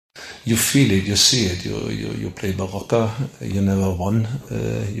you feel it, you see it. You play Barocca, you never won.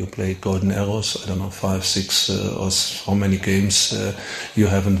 You play Golden Arrows, I don't know, 5, 6 or how many games you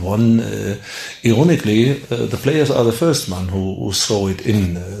haven't won. Ironically, the players are the first one who throw it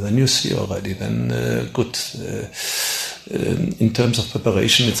in. Then you see already, then good. In terms of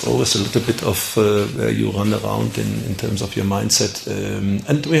preparation, it's always a little bit of where you run around in terms of your mindset.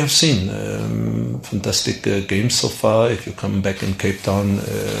 And we have seen fantastic games so far. If you come back in Cape Town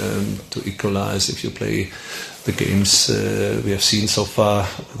to equalize, if you play the games we have seen so far,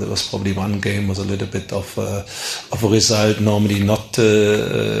 there was probably one game was a little bit of a result normally not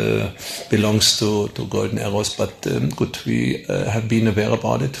belongs to Golden Arrows, but good, we have been aware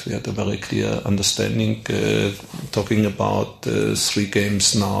about it. We had a very clear understanding, talking about 3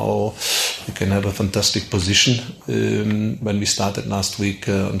 games now. We can have a fantastic position. When we started last week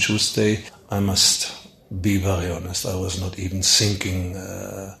on Tuesday, I must be very honest, I was not even thinking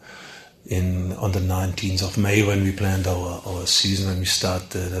on the 19th of May when we planned our season, when we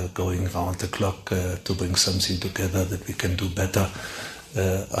start going round the clock to bring something together that we can do better.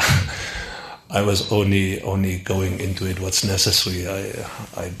 I was only going into it what's necessary.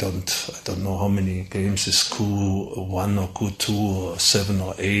 I don't know how many games is Q1 or Q2 or 7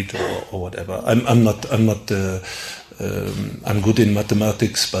 or 8 or whatever. I'm good in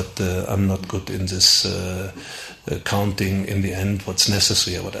mathematics, but I'm not good in this counting in the end what's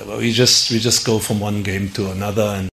necessary or whatever. We just go from one game to another, and